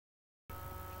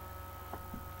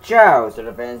Ciao, sort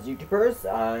of fans,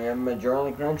 YouTubers. I am a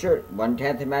journaling cruncher,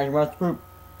 1/10 Imagine Monster Group,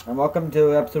 and welcome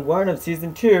to episode 1 of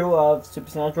season 2 of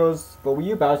Supernatural's for Wii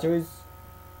U Battle Series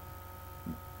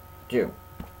 2.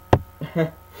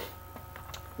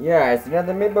 Yeah, it's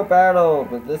another Amiibo battle,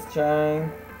 but this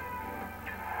time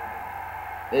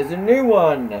there's a new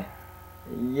one.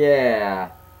 Yeah.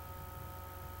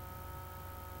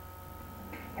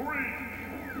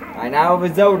 I now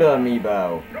have a Zelda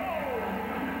Amiibo.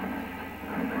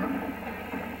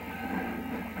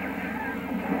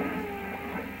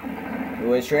 Who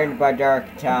was trained by Dark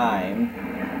Time,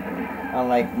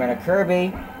 unlike Meta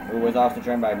Kirby, who was also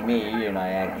trained by me, and I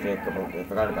actually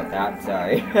forgot about that,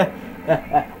 sorry.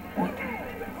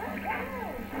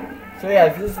 So yeah,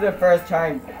 this is the first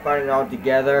time putting it all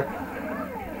together.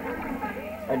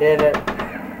 I did it.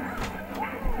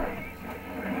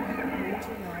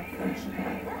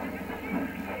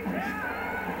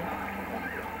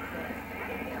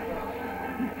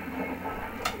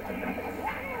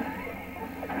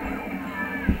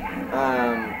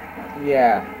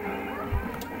 Yeah.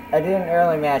 I did an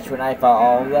early match when I fought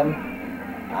all of them.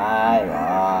 I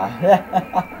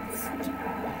lost.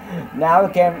 Now I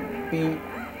can beat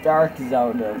Dark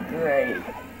Zelda. Great.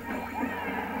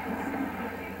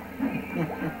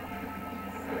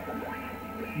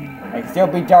 I can still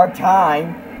beat Dark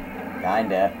Time.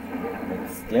 Kinda. But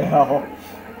still.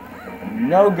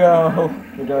 No go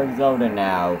for Dark Zelda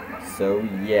now. So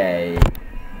yay.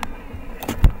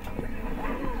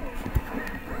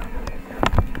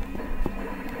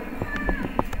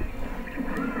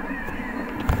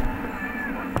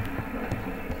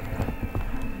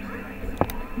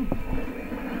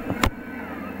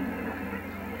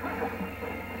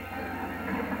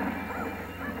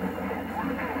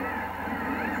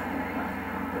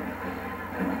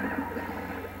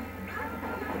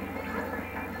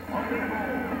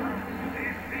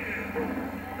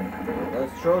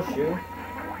 That's Trollchu.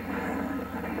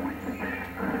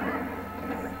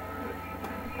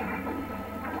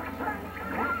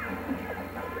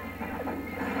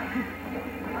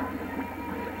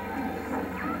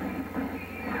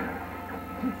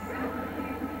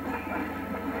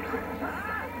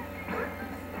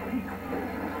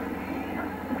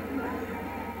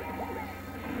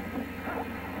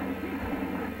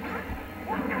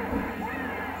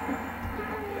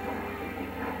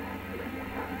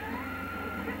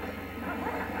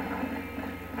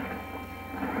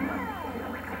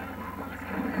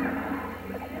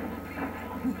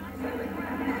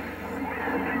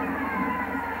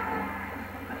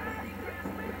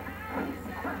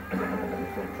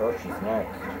 Trollshi's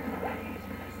next.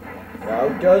 Now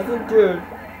doesn't do.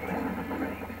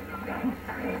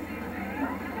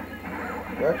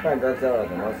 Dark Time Dark Zelda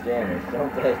the most damage.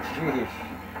 Don't get sheesh.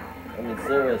 I mean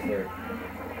seriously.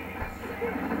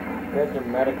 Compared to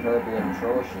Meta Kirby and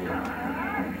Trollshi.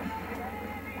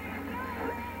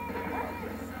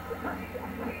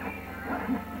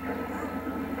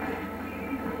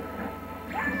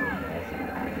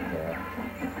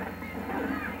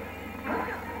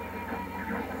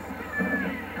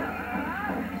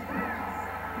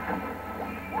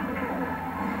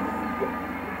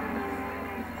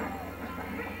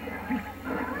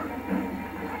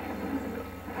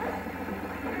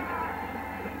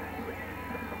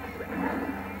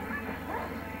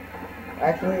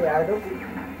 Actually, I don't think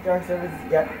Dark Zelda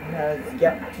has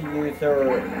yet to use her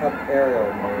up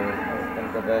aerial mode. I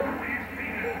think of it.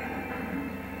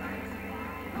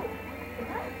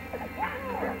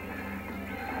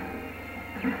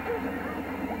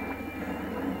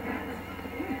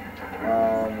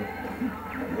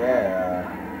 Yeah.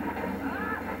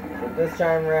 So this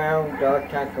time around, Dark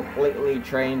Time completely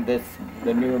trained the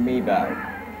new Amiibo.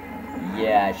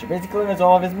 Yeah, she basically knows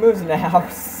all of his moves now.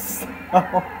 So.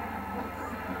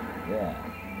 Yeah.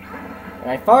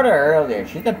 And I fought her earlier.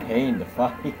 She's a pain to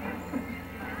fight.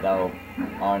 Though,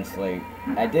 honestly,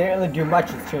 I didn't really do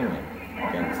much as tuning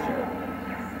against her.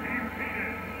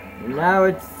 Now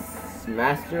it's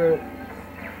Master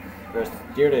for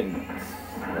Students.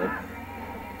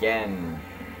 Again.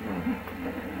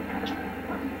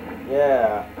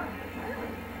 Yeah.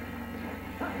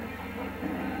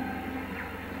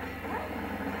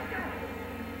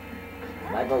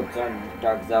 My vote's on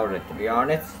Dark Zelda, to be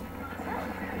honest.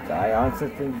 I honestly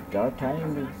think Dark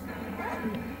Time is...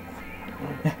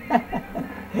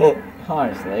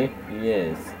 Honestly, he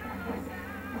is.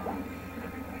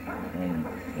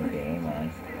 Okay, hang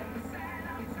on.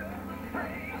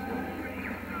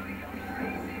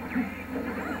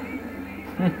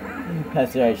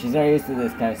 That's right, she's not used to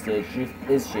this kind of stage,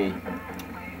 is she?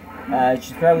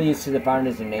 She's probably used to the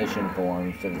Founders of Nation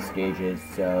forms of the stages,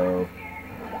 so...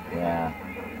 Yeah.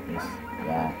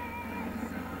 Yeah.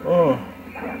 Oh.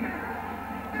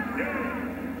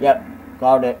 Yep.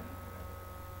 Called it.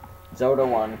 Zelda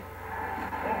won.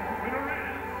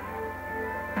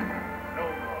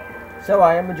 So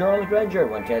I am a journalist ranger.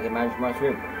 One chance to manage my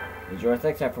swoop. It's your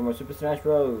next time for more Super Smash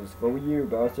Bros. For Wii U,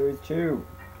 Battle Series 2.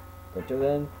 Until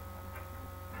then,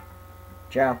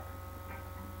 ciao.